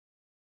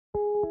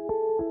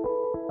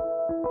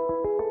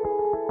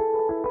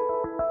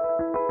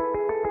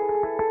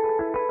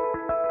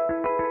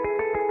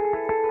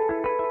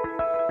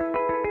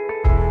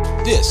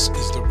This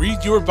is the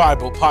Read Your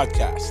Bible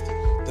podcast,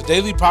 the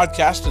daily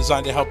podcast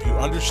designed to help you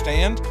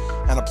understand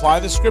and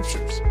apply the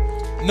scriptures.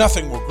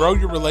 Nothing will grow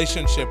your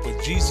relationship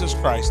with Jesus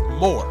Christ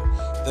more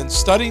than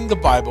studying the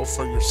Bible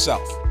for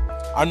yourself.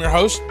 I'm your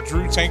host,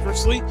 Drew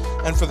Tankersley,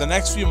 and for the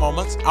next few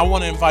moments, I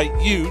want to invite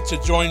you to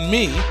join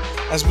me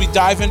as we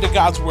dive into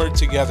God's Word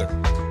together.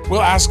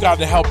 We'll ask God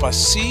to help us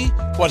see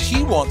what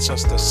He wants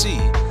us to see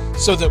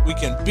so that we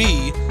can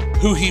be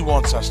who He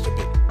wants us to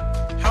be.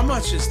 How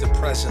much is the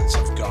presence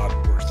of God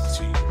worth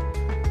to you?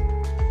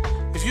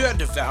 If you had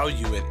to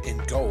value it in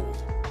gold,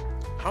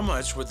 how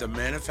much would the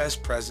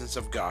manifest presence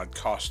of God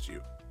cost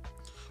you?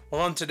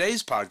 Well, on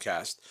today's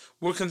podcast,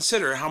 we'll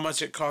consider how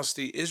much it cost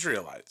the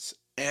Israelites,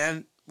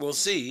 and we'll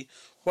see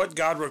what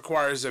God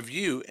requires of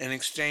you in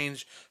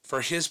exchange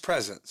for His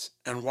presence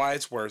and why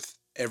it's worth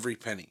every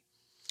penny.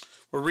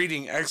 We're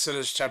reading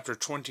Exodus chapter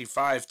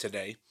 25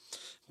 today.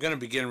 I'm going to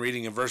begin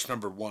reading in verse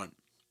number 1.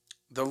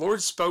 The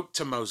Lord spoke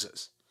to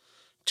Moses,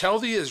 "Tell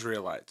the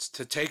Israelites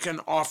to take an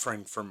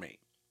offering for me.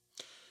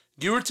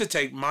 You are to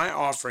take my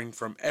offering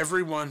from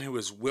everyone who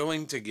is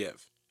willing to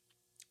give.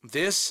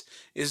 This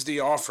is the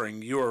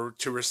offering you are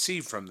to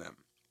receive from them: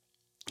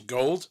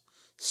 gold,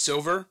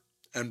 silver,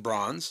 and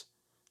bronze,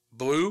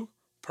 blue,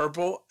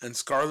 purple, and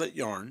scarlet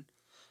yarn,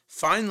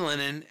 fine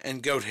linen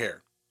and goat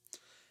hair,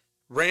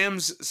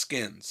 ram's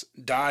skins,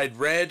 dyed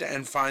red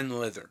and fine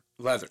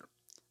leather,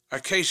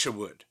 acacia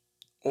wood,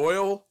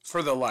 oil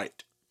for the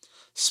light,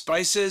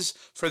 spices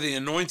for the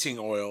anointing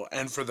oil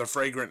and for the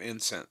fragrant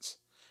incense,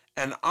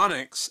 and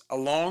onyx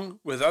along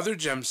with other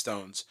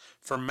gemstones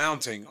for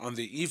mounting on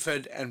the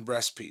ephod and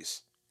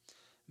breastpiece.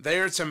 They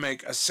are to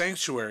make a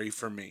sanctuary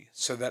for me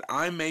so that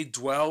I may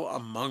dwell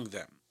among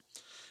them.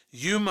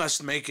 You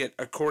must make it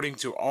according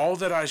to all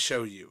that I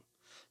show you,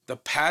 the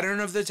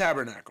pattern of the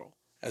tabernacle,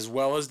 as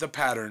well as the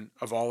pattern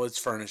of all its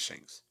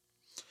furnishings."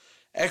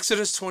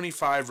 Exodus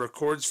 25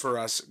 records for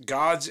us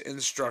God's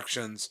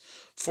instructions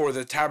for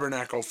the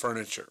tabernacle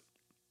furniture.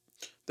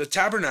 The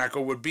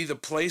tabernacle would be the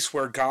place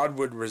where God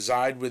would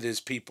reside with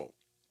His people.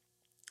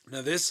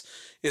 Now, this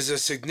is a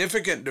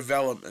significant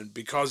development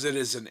because it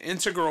is an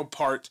integral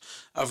part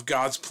of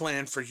God's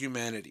plan for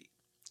humanity.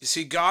 You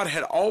see, God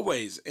had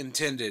always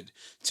intended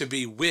to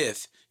be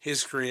with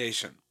His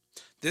creation.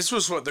 This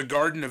was what the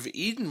Garden of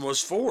Eden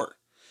was for.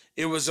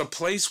 It was a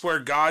place where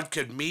God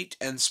could meet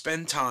and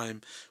spend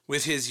time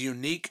with His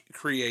unique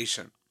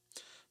creation.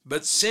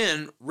 But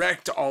sin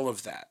wrecked all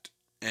of that.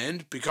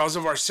 And because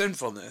of our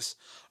sinfulness,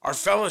 our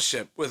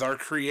fellowship with our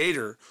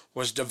Creator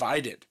was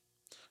divided.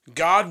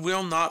 God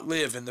will not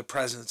live in the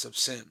presence of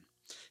sin.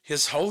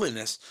 His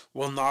holiness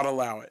will not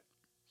allow it.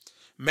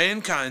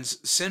 Mankind's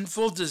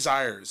sinful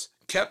desires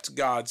kept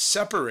God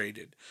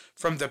separated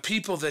from the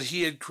people that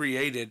He had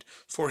created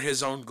for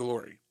His own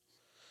glory.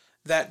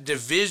 That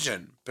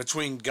division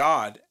between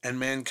God and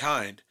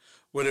mankind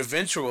would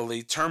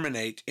eventually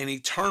terminate in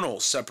eternal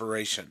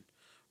separation,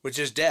 which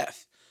is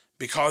death.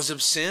 Because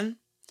of sin,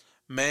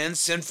 man's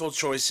sinful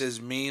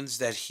choices means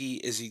that he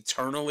is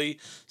eternally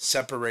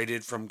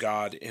separated from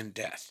God in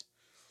death.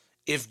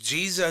 If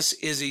Jesus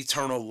is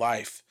eternal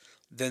life,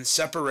 then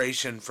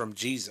separation from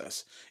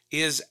Jesus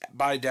is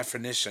by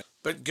definition.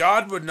 But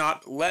God would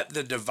not let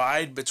the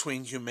divide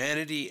between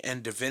humanity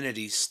and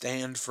divinity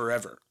stand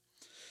forever.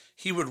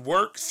 He would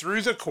work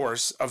through the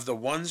course of the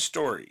one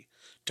story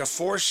to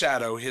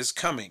foreshadow His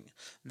coming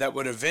that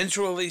would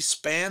eventually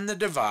span the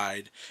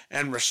divide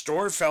and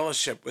restore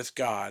fellowship with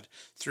God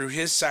through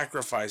His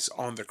sacrifice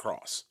on the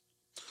cross.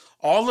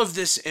 All of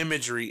this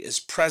imagery is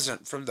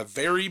present from the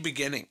very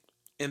beginning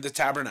in the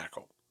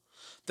tabernacle.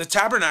 The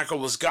tabernacle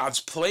was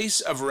God's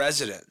place of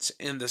residence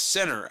in the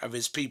center of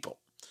His people.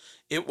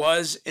 It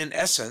was, in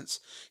essence,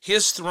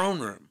 His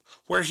throne room,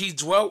 where He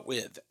dwelt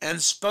with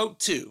and spoke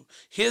to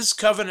His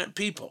covenant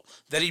people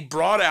that He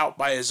brought out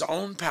by His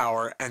own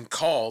power and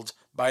called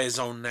by His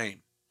own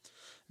name.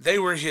 They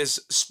were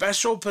His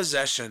special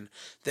possession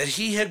that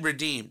He had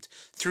redeemed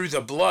through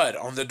the blood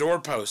on the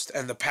doorpost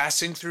and the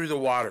passing through the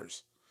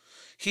waters.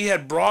 He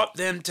had brought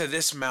them to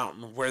this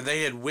mountain where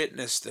they had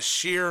witnessed the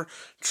sheer,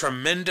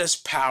 tremendous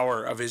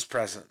power of His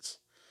presence.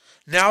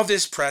 Now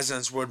this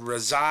presence would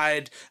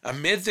reside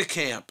amid the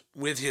camp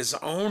with His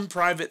own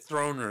private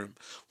throne room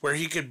where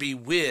He could be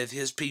with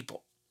His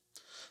people.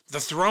 The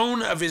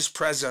throne of His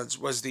presence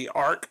was the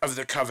Ark of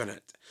the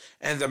Covenant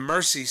and the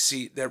mercy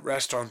seat that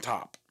rests on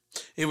top.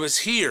 It was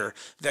here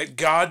that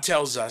God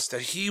tells us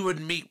that He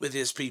would meet with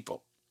His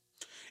people.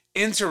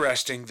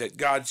 Interesting that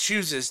God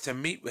chooses to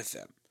meet with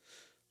them.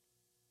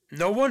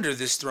 No wonder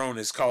this throne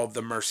is called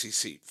the mercy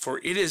seat, for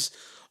it is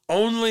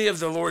only of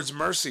the Lord's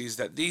mercies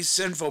that these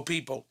sinful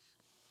people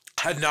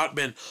had not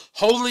been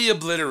wholly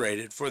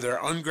obliterated for their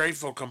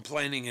ungrateful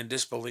complaining and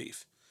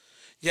disbelief.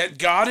 Yet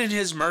God in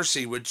His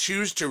mercy would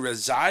choose to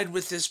reside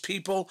with His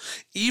people,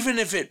 even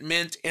if it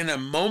meant in a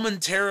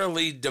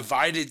momentarily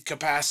divided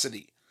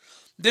capacity.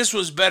 This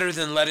was better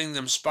than letting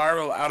them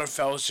spiral out of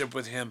fellowship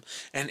with Him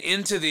and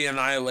into the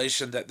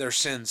annihilation that their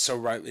sins so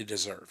rightly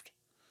deserved.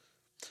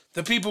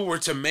 The people were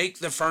to make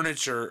the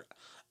furniture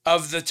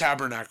of the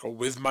tabernacle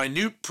with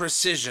minute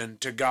precision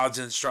to God's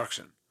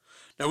instruction.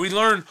 Now we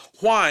learn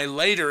why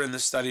later in the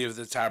study of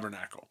the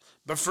tabernacle,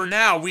 but for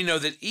now we know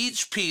that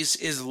each piece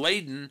is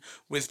laden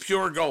with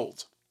pure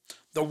gold.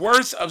 The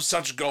worth of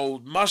such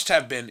gold must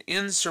have been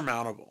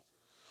insurmountable.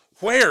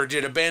 Where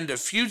did a band of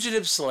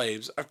fugitive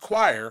slaves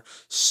acquire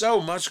so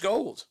much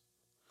gold?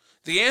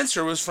 The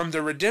answer was from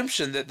the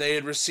redemption that they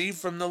had received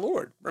from the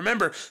Lord.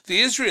 Remember, the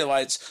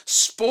Israelites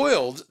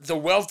spoiled the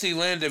wealthy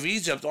land of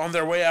Egypt on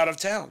their way out of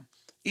town.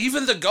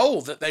 Even the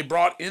gold that they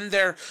brought in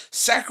their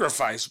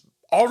sacrifice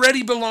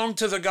already belonged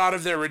to the God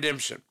of their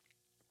redemption.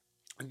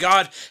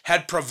 God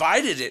had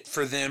provided it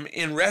for them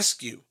in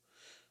rescue.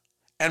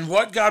 And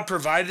what God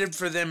provided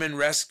for them in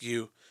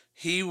rescue,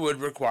 he would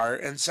require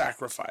in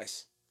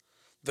sacrifice.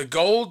 The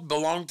gold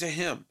belonged to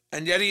him,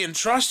 and yet he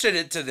entrusted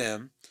it to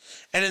them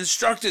and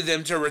instructed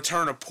them to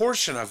return a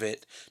portion of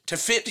it to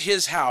fit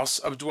his house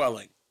of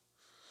dwelling.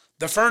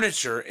 The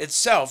furniture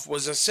itself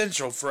was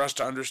essential for us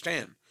to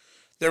understand.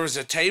 There was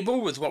a table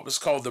with what was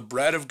called the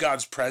bread of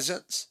God's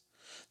presence.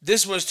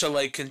 This was to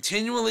lay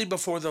continually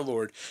before the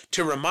Lord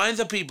to remind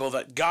the people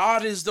that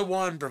God is the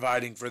one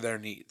providing for their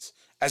needs,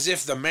 as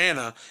if the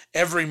manna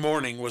every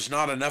morning was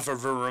not enough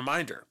of a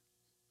reminder.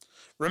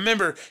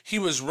 Remember, he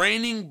was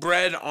raining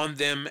bread on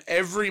them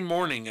every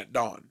morning at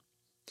dawn.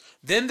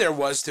 Then there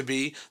was to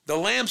be the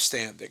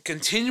lampstand that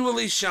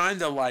continually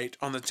shined the light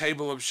on the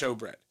table of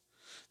showbread.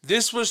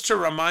 This was to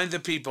remind the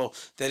people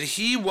that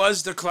he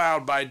was the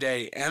cloud by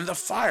day and the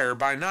fire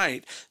by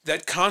night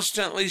that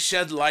constantly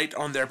shed light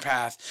on their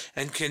path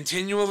and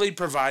continually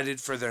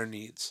provided for their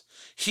needs.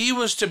 He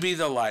was to be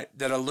the light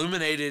that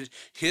illuminated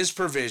his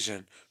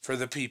provision for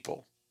the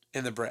people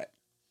in the bread.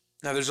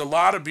 Now, there's a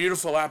lot of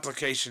beautiful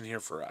application here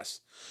for us.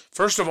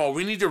 First of all,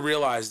 we need to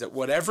realize that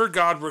whatever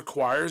God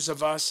requires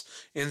of us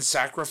in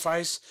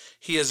sacrifice,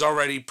 he has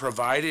already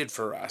provided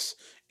for us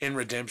in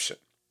redemption.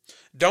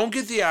 Don't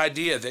get the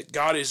idea that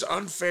God is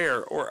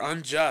unfair or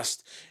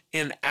unjust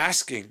in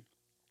asking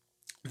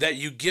that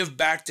you give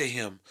back to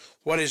him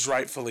what is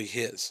rightfully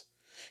his.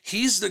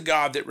 He's the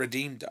God that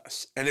redeemed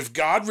us. And if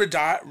God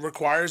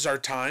requires our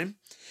time,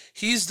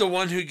 he's the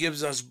one who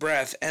gives us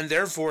breath, and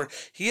therefore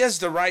he has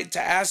the right to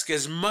ask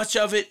as much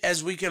of it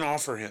as we can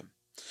offer him.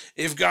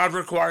 If God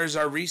requires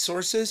our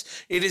resources,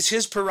 it is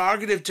his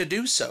prerogative to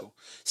do so,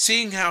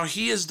 seeing how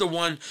he is the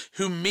one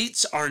who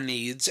meets our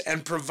needs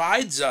and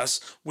provides us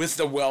with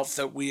the wealth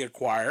that we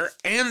acquire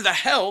and the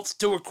health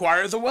to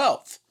acquire the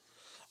wealth.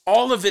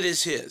 All of it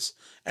is his,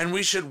 and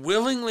we should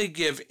willingly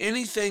give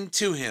anything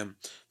to him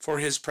for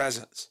his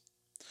presence.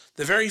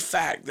 The very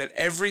fact that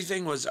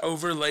everything was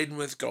overladen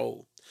with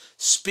gold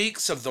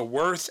speaks of the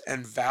worth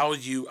and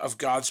value of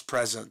God's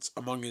presence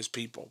among his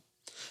people.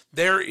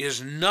 There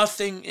is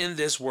nothing in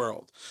this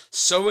world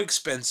so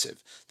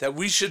expensive that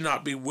we should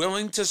not be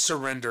willing to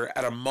surrender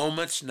at a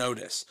moment's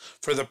notice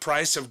for the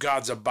price of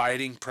God's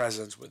abiding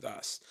presence with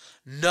us.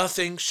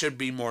 Nothing should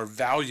be more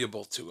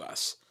valuable to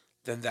us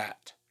than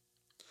that.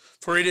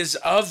 For it is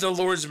of the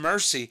Lord's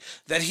mercy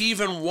that he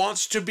even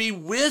wants to be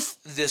with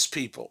this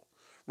people,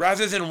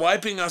 rather than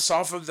wiping us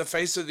off of the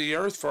face of the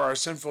earth for our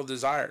sinful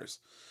desires.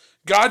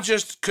 God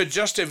could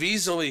just have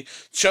easily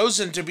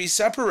chosen to be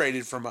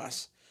separated from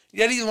us.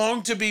 Yet he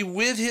longed to be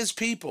with his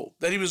people,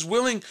 that he was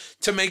willing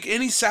to make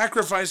any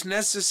sacrifice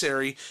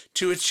necessary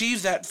to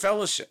achieve that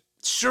fellowship.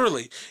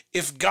 Surely,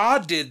 if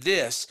God did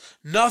this,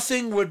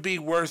 nothing would be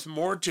worth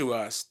more to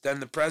us than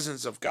the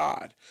presence of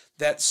God,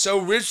 that so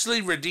richly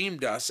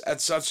redeemed us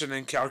at such an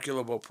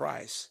incalculable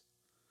price.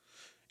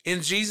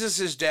 In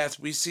Jesus' death,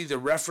 we see the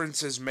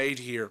references made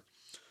here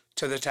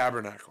to the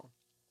tabernacle.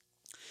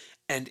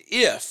 And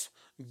if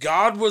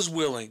God was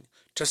willing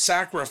to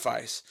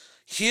sacrifice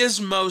his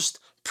most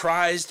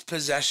prized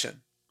possession,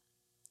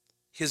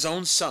 his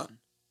own son,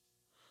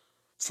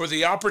 for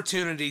the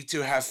opportunity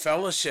to have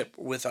fellowship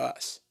with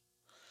us,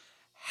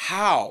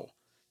 how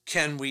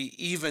can we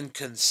even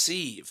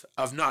conceive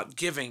of not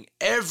giving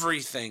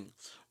everything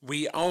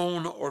we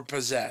own or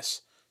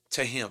possess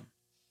to him?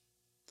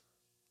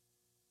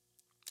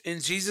 In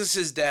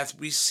Jesus' death,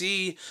 we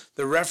see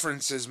the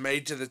references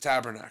made to the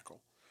tabernacle.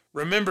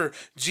 Remember,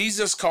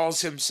 Jesus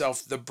calls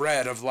himself the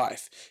bread of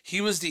life.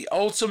 He was the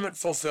ultimate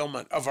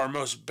fulfillment of our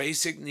most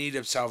basic need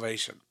of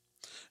salvation.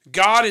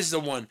 God is the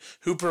one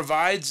who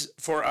provides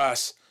for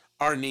us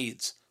our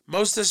needs,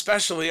 most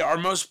especially our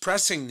most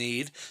pressing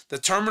need, the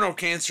terminal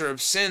cancer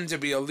of sin, to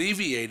be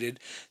alleviated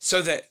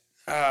so that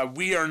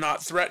we are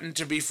not threatened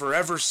to be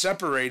forever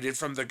separated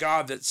from the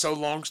God that so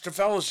longs to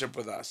fellowship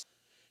with us.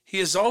 He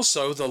is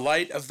also the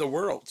light of the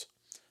world.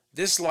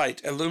 This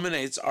light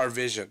illuminates our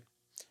vision.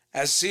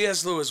 As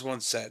C.S. Lewis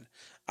once said,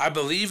 I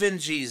believe in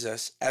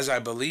Jesus as I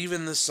believe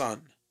in the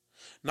sun,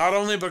 not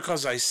only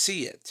because I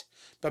see it,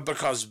 but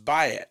because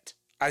by it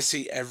I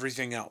see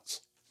everything else.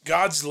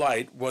 God's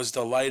light was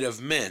the light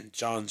of men,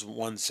 John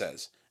 1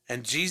 says,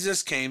 and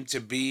Jesus came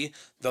to be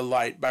the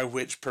light by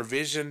which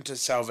provision to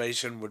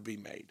salvation would be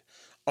made.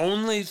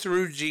 Only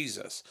through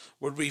Jesus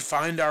would we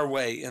find our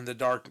way in the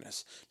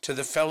darkness to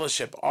the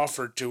fellowship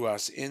offered to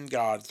us in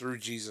God through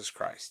Jesus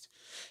Christ.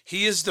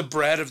 He is the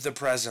bread of the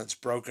presence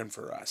broken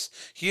for us.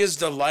 He is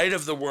the light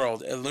of the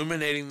world,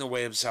 illuminating the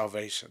way of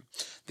salvation.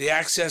 The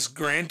access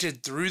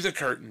granted through the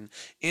curtain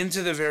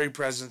into the very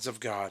presence of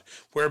God,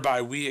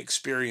 whereby we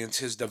experience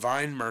his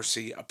divine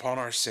mercy upon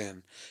our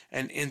sin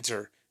and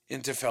enter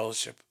into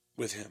fellowship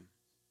with him.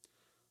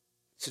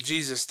 So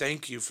Jesus,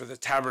 thank you for the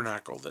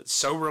tabernacle that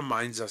so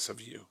reminds us of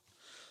you.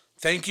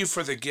 Thank you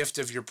for the gift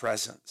of your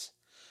presence.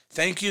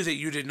 Thank you that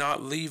you did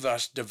not leave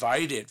us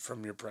divided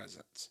from your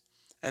presence.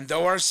 And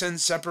though our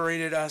sins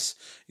separated us,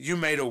 you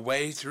made a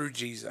way through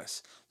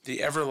Jesus,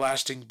 the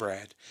everlasting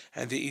bread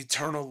and the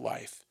eternal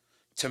life,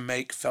 to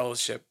make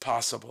fellowship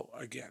possible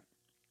again.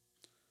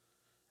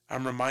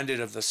 I'm reminded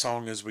of the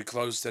song as we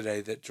close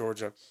today that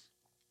Georgia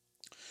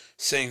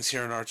sings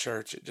here in our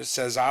church. It just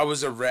says, I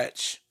was a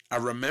wretch. I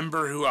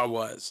remember who I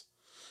was.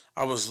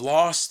 I was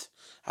lost.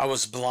 I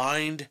was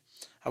blind.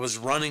 I was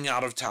running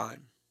out of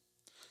time.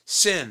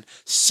 Sin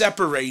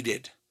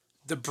separated.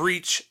 The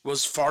breach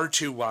was far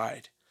too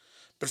wide.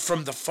 But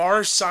from the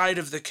far side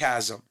of the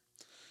chasm,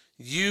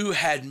 you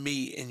had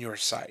me in your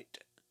sight.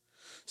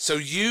 So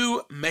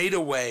you made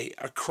a way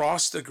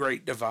across the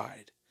great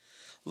divide,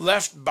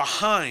 left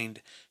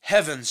behind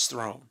heaven's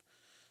throne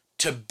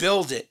to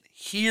build it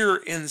here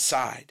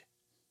inside.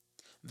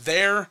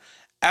 There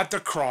at the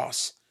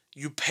cross,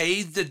 you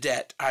paid the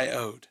debt I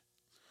owed,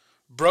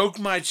 broke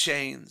my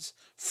chains,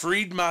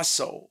 freed my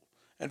soul,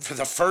 and for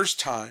the first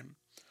time,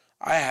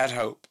 I had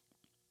hope.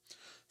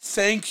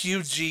 Thank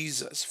you,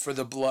 Jesus, for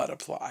the blood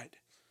applied.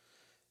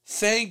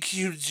 Thank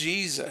you,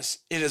 Jesus,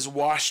 it has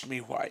washed me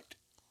white.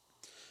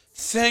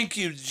 Thank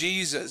you,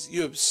 Jesus,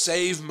 you have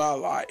saved my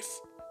life,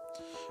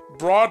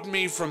 brought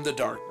me from the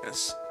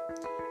darkness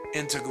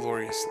into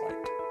glorious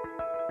light.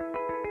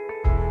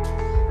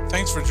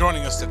 Thanks for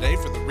joining us today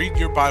for the Read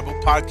Your Bible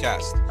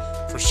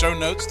podcast. For show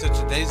notes to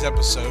today's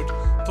episode,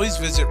 please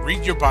visit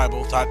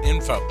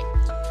readyourbible.info.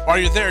 While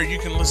you're there, you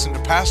can listen to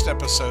past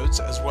episodes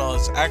as well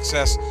as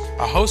access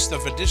a host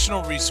of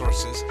additional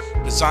resources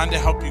designed to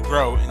help you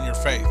grow in your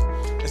faith.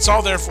 It's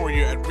all there for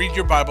you at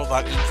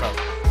readyourbible.info.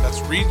 That's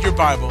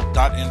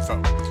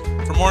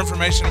readyourbible.info. For more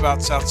information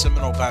about South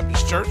Seminole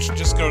Baptist Church,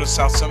 just go to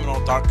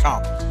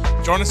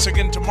southseminole.com. Join us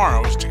again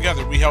tomorrow as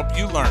together we help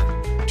you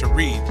learn to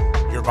read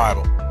your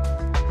Bible.